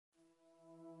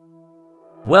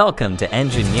Welcome to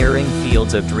Engineering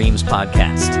Fields of Dreams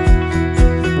podcast.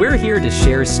 We're here to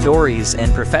share stories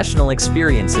and professional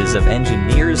experiences of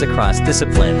engineers across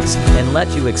disciplines and let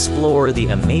you explore the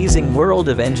amazing world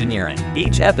of engineering.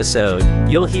 Each episode,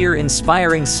 you'll hear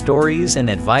inspiring stories and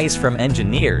advice from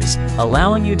engineers,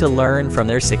 allowing you to learn from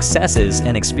their successes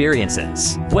and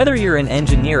experiences. Whether you're an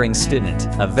engineering student,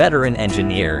 a veteran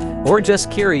engineer, or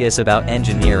just curious about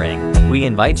engineering, we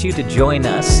invite you to join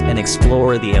us and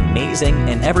explore the amazing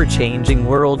and ever-changing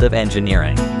world of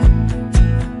engineering.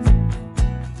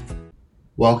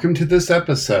 Welcome to this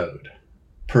episode,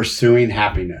 Pursuing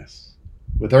Happiness,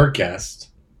 with our guest,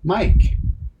 Mike.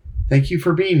 Thank you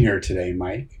for being here today,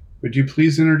 Mike. Would you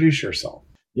please introduce yourself?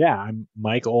 Yeah, I'm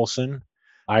Mike Olson.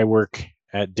 I work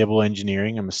at Dibble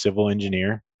Engineering. I'm a civil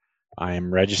engineer. I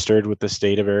am registered with the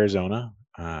state of Arizona.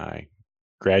 I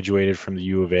graduated from the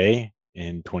U of A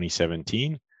in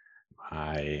 2017.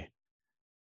 I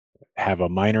have a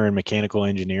minor in mechanical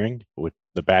engineering with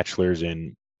the bachelor's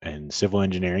in civil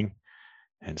engineering.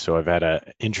 And so I've had an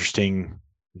interesting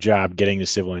job getting to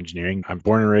civil engineering. I'm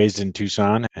born and raised in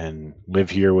Tucson and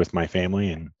live here with my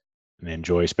family and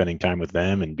enjoy spending time with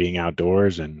them and being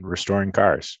outdoors and restoring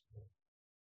cars.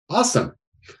 Awesome.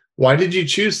 Why did you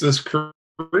choose this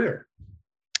career?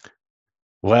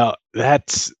 Well,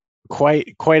 that's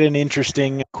quite an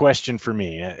interesting question for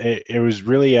me. It was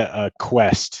really a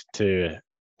quest to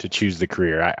choose the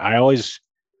career. I always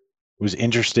was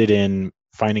interested in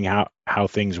finding how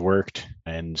things worked.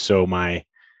 And so my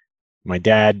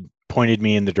dad pointed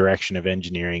me in the direction of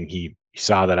engineering. He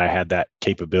saw that I had that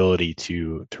capability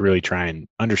to really try and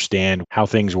understand how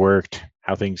things worked,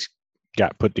 how things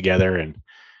got put together.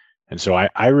 And so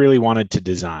I really wanted to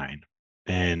design.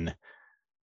 And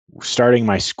starting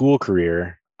my school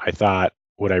career, I thought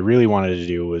what I really wanted to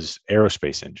do was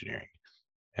aerospace engineering.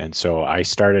 And so I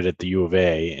started at the U of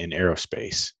A in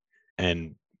aerospace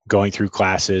and going through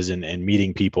classes and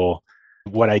meeting people.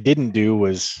 What I didn't do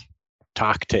was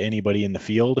talk to anybody in the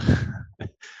field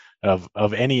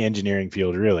of any engineering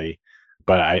field, really.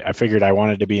 But I figured I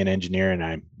wanted to be an engineer and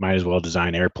I might as well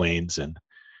design airplanes. And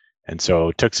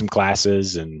so took some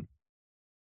classes and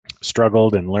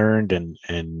struggled and learned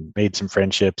and made some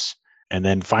friendships. And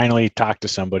then finally talked to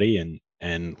somebody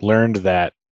and learned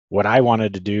that what I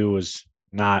wanted to do was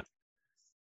not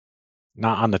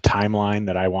on the timeline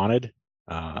that I wanted.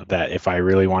 That if I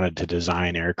really wanted to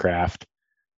design aircraft,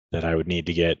 that I would need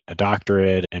to get a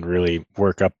doctorate and really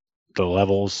work up the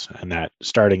levels, and that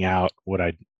starting out, what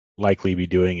I'd likely be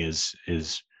doing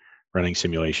is running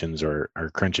simulations or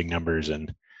crunching numbers,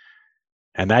 and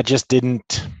that just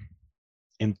didn't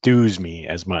enthuse me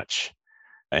as much.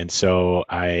 And so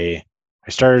I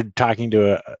started talking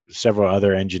to several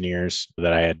other engineers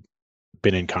that I had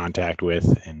been in contact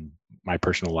with in my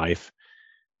personal life,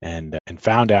 and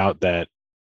found out that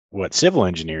what civil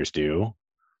engineers do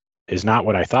is not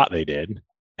what I thought they did,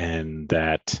 and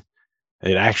that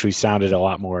it actually sounded a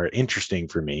lot more interesting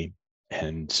for me.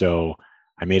 And so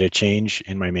I made a change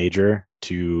in my major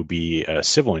to be a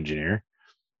civil engineer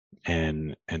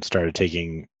and started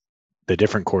taking the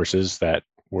different courses that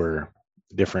were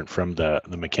different from the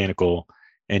mechanical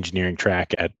engineering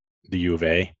track at the U of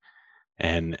A,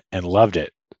 and loved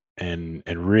it and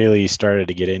really started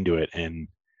to get into it and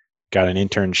got an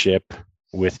internship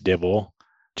with Dibble.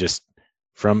 Just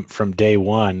from day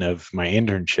one of my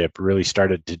internship, really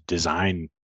started to design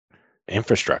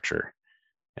infrastructure,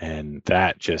 and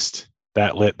that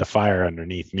lit the fire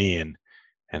underneath me,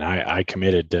 and I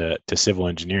committed to civil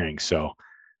engineering. So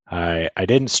I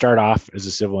didn't start off as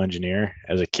a civil engineer.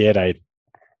 As a kid, I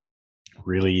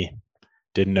really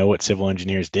didn't know what civil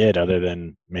engineers did other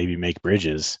than maybe make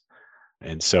bridges,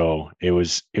 and so it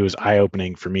was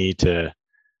eye-opening for me to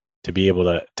be able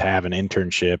to have an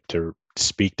internship, to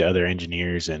speak to other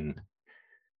engineers. And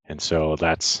so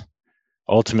that's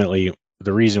ultimately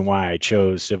the reason why I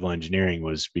chose civil engineering,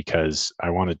 was because I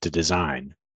wanted to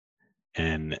design,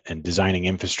 and designing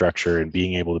infrastructure and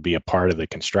being able to be a part of the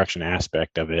construction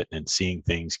aspect of it and seeing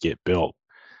things get built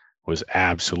was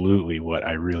absolutely what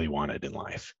I really wanted in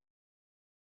life.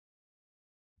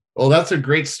 Well, that's a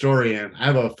great story. And I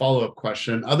have a follow-up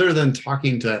question. Other than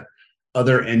talking to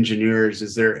other engineers,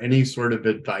 is there any sort of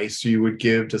advice you would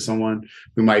give to someone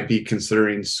who might be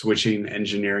considering switching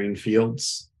engineering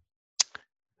fields?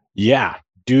 Yeah,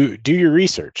 do your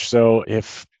research. So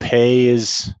if pay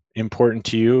is important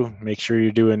to you, make sure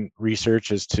you're doing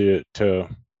research as to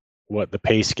what the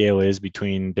pay scale is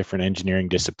between different engineering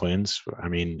disciplines. I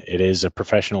mean, it is a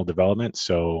professional development,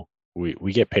 so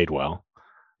we get paid well.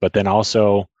 But then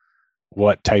also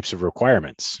what types of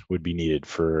requirements would be needed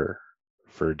for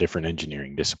for different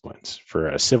engineering disciplines. For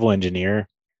a civil engineer,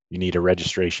 you need a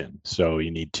registration. So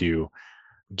you need to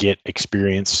get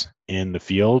experience in the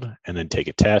field and then take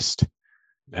a test.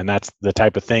 And that's the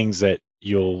type of things that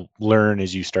you'll learn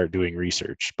as you start doing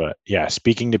research. But yeah,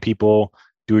 speaking to people,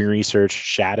 doing research,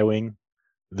 shadowing,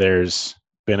 there's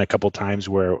been a couple times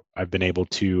where I've been able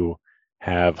to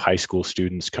have high school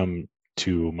students come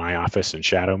to my office and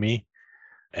shadow me.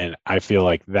 And I feel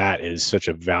like that is such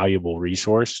a valuable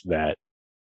resource that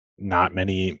not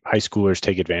many high schoolers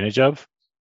take advantage of.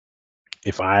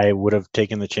 If I would have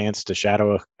taken the chance to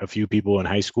shadow a few people in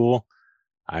high school,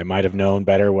 I might have known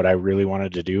better what I really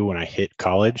wanted to do when I hit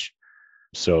college.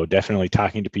 So definitely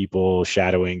talking to people,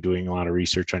 shadowing, doing a lot of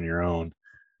research on your own.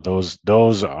 Those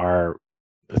are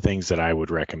the things that I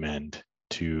would recommend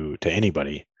to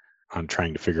anybody on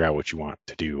trying to figure out what you want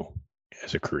to do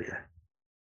as a career.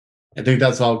 I think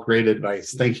that's all great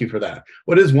advice. Thank you for that.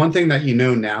 What is one thing that you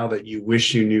know now that you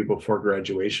wish you knew before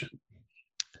graduation?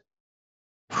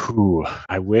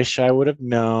 I wish I would have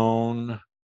known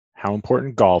how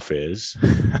important golf is.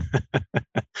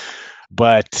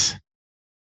 But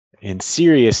in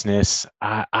seriousness,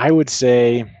 I would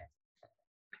say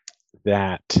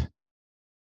that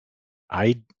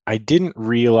I didn't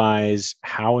realize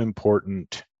how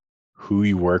important who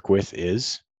you work with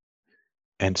is.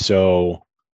 And so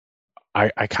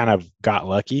I kind of got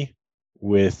lucky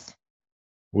with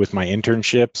my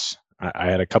internships. I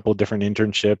had a couple different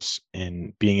internships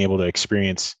and being able to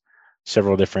experience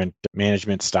several different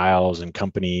management styles and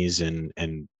companies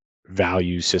and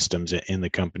value systems in the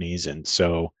companies. And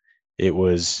so it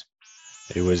was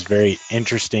very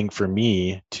interesting for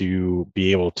me to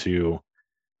be able to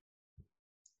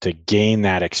gain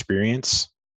that experience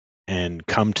and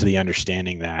come to the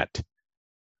understanding that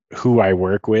who I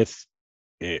work with,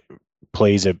 it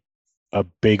plays a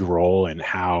big role in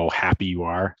how happy you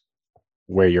are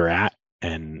where you're at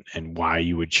and why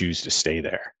you would choose to stay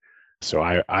there. So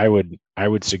I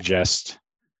would suggest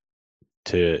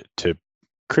to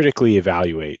critically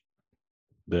evaluate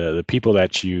the people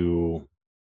that you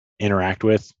interact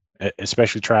with,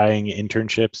 especially trying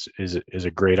internships is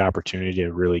a great opportunity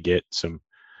to really get some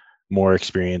more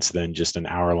experience than just an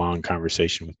hour-long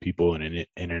conversation with people in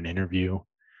an interview.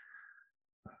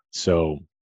 So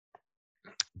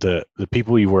the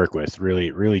people you work with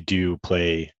really do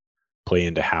play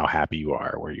into how happy you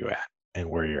are where you're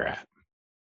at.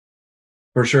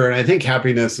 For sure. And I think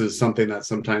happiness is something that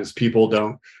sometimes people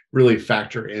don't really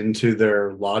factor into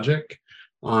their logic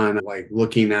on, like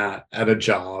looking at a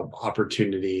job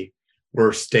opportunity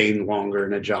or staying longer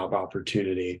in a job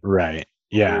opportunity. Right.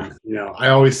 Yeah. And, I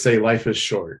always say life is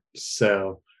short.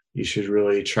 So you should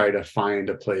really try to find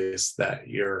a place that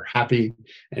you're happy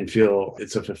and feel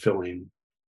it's a fulfilling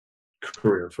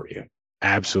career for you.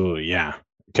 Absolutely. Yeah.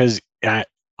 Because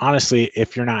honestly,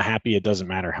 if you're not happy, it doesn't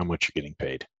matter how much you're getting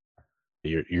paid.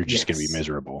 You're just going to be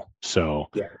miserable. So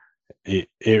it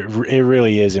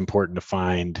really is important to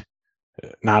find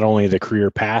not only the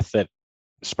career path that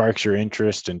sparks your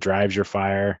interest and drives your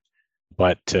fire,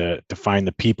 but to find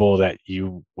the people that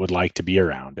you would like to be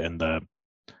around and the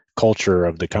culture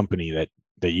of the company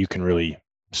that you can really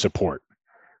support.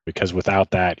 Because without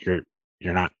that, you're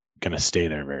not going to stay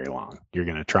there very long. You're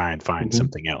going to try and find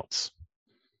something else.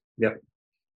 Yep.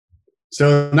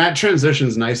 So that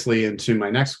transitions nicely into my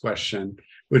next question,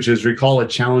 which is recall a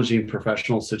challenging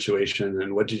professional situation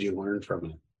and what did you learn from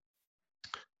it?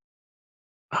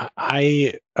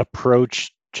 I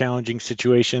approach challenging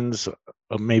situations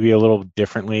maybe a little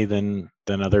differently than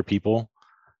other people.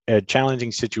 A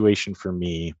challenging situation for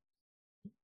me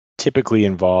typically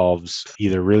involves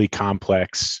either really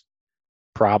complex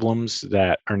problems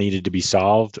that are needed to be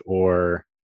solved or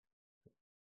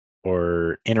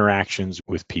interactions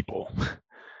with people.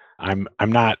 I'm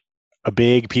not a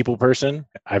big people person.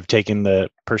 I've taken the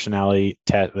personality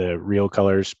test, the Real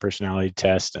Colors personality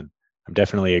test, and I'm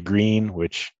definitely a green,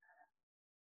 which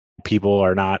people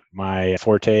are not my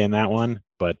forte in that one,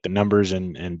 but the numbers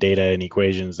and data and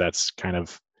equations, that's kind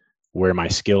of where my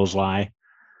skills lie.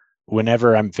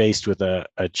 Whenever I'm faced with a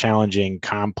challenging,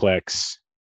 complex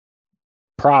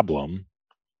problem,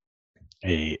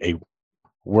 a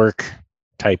work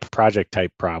type, project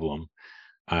type problem,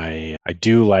 I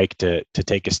do like to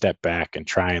take a step back and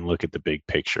try and look at the big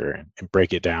picture and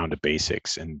break it down to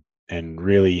basics and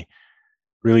really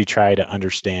try to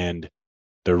understand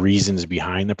the reasons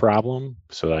behind the problem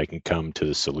so that I can come to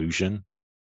the solution.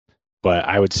 But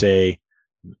I would say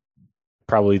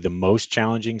probably the most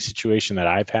challenging situation that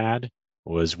I've had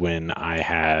was when I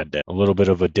had a little bit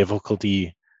of a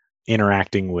difficulty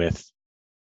interacting with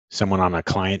someone on a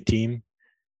client team.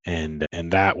 And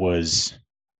that was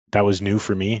that was new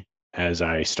for me as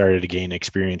I started to gain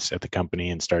experience at the company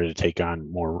and started to take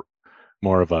on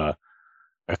more of a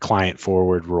client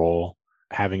forward role,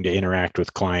 having to interact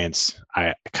with clients.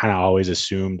 I kind of always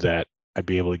assumed that I'd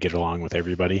be able to get along with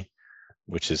everybody,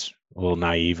 which is a little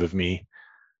naive of me.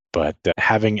 But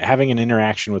having an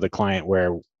interaction with a client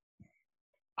where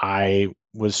I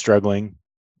was struggling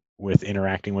with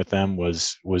interacting with them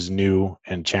was new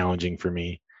and challenging for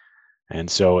me. And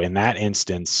so in that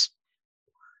instance,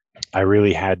 I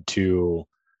really had to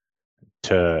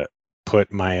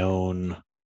put my own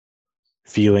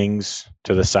feelings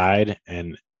to the side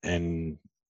and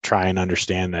try and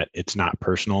understand that it's not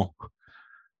personal,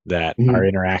 that our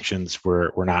interactions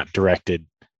were not directed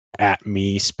at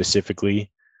me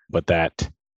specifically, but that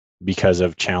because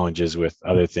of challenges with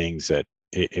other things, that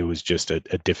it was just a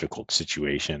difficult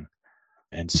situation.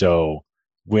 And so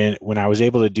when I was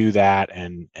able to do that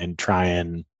and try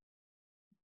and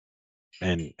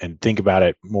think about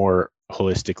it more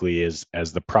holistically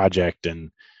as the project,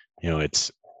 and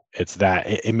it's that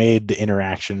it made the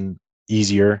interaction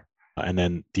easier. And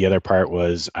then the other part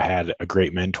was I had a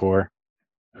great mentor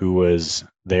who was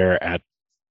there at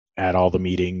all the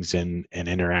meetings and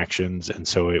interactions, and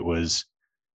so it was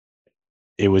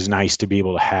nice to be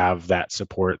able to have that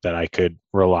support that I could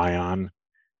rely on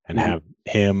and have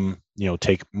him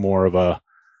take more of a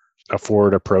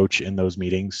forward approach in those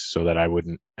meetings, so that I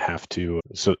wouldn't have to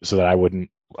so that I wouldn't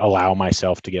allow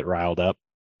myself to get riled up.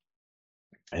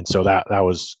 And so that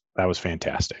was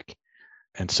fantastic.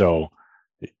 And so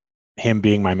him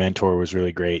being my mentor was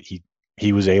really great.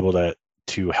 He was able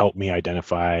to help me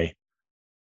identify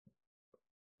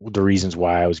the reasons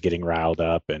why I was getting riled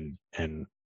up and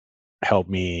help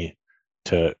me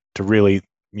to really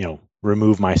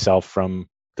remove myself from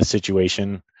the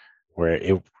situation where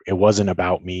it wasn't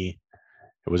about me,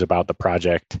 it was about the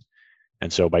project.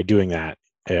 And so by doing that,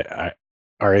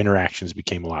 our interactions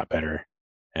became a lot better,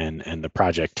 and the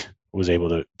project was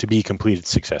able to be completed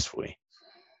successfully.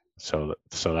 So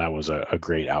that was a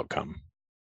great outcome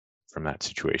from that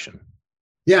situation.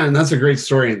 Yeah, and that's a great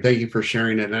story, and thank you for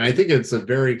sharing it. And I think it's a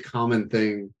very common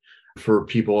thing for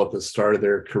people at the start of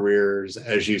their careers,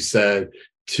 as you said,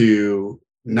 to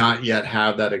not yet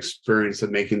have that experience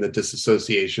of making the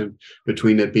disassociation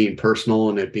between it being personal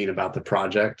and it being about the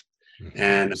project.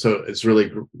 And so it's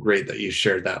really great that you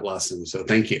shared that lesson. So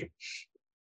thank you.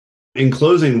 In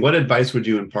closing, what advice would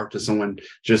you impart to someone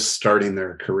just starting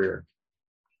their career?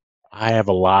 I have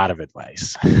a lot of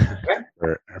advice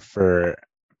for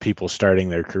people starting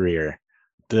their career.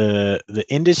 The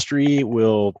industry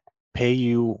will pay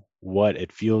you what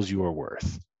it feels you are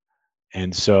worth.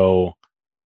 And so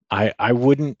I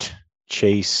wouldn't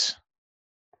chase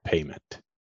payment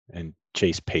and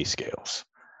chase pay scales.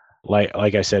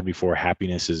 Like I said before,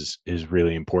 happiness is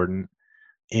really important.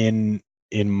 In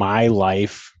my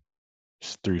life,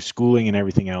 through schooling and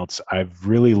everything else, I've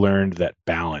really learned that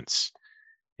balance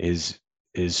is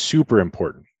super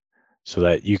important, so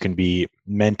that you can be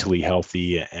mentally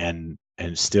healthy and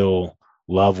still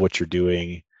love what you're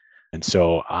doing. And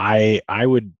so I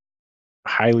would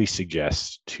highly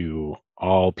suggest to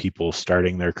all people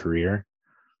starting their career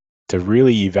to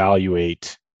really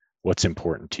evaluate what's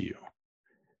important to you.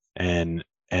 And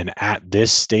at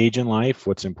this stage in life,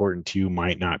 what's important to you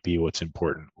might not be what's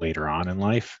important later on in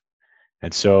life.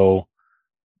 And so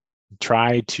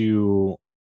try to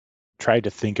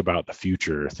think about the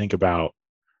future, think about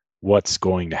what's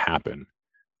going to happen,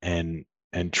 and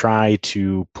try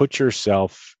to put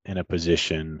yourself in a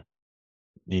position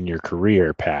in your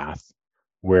career path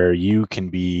where you can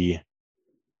be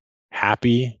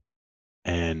happy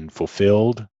and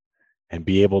fulfilled and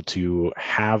be able to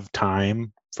have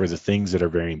time for the things that are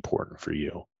very important for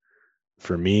you.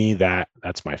 For me,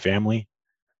 that's my family.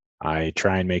 I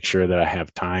try and make sure that I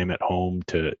have time at home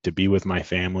to be with my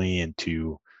family and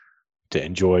to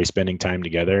enjoy spending time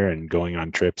together and going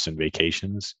on trips and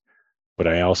vacations. But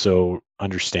I also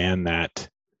understand that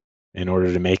in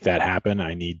order to make that happen,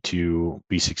 I need to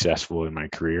be successful in my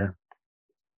career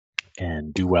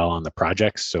and do well on the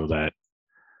projects, so that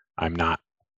I'm not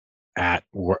at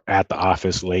the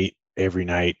office late every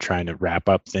night trying to wrap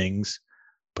up things,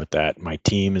 but that my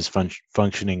team is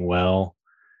functioning well,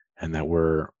 and that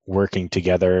we're working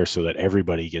together so that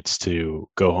everybody gets to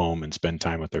go home and spend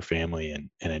time with their family and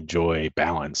enjoy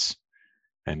balance,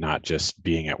 and not just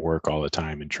being at work all the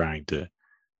time and trying to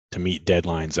meet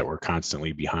deadlines that we're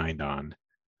constantly behind on.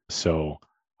 So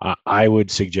I would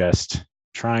suggest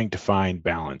trying to find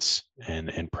balance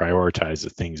and prioritize the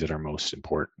things that are most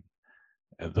important.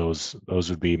 Those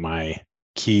would be my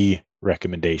key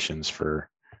recommendations for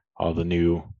all the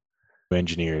new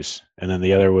engineers. And then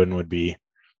the other one would be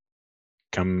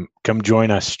come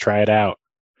join us, try it out.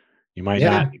 You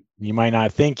might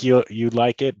not think you'd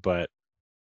like it, but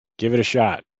give it a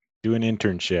shot. Do an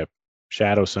internship,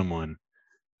 shadow someone.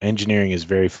 Engineering is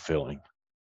very fulfilling.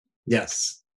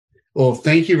 Yes. Well,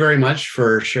 thank you very much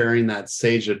for sharing that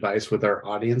sage advice with our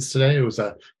audience today. It was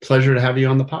a pleasure to have you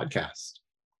on the podcast.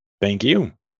 Thank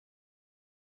you.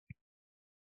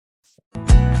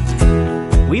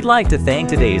 We'd like to thank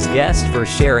today's guest for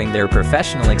sharing their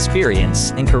professional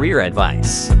experience and career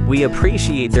advice. We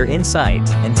appreciate their insight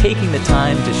and taking the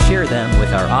time to share them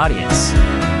with our audience.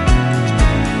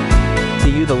 To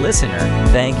you, the listener,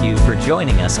 thank you for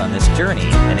joining us on this journey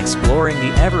and exploring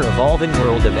the ever-evolving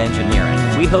world of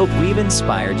engineering. We hope we've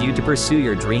inspired you to pursue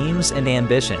your dreams and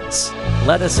ambitions.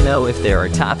 Let us know if there are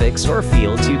topics or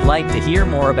fields you'd like to hear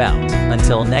more about.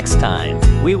 Until next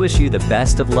time, we wish you the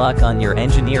best of luck on your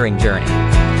engineering journey.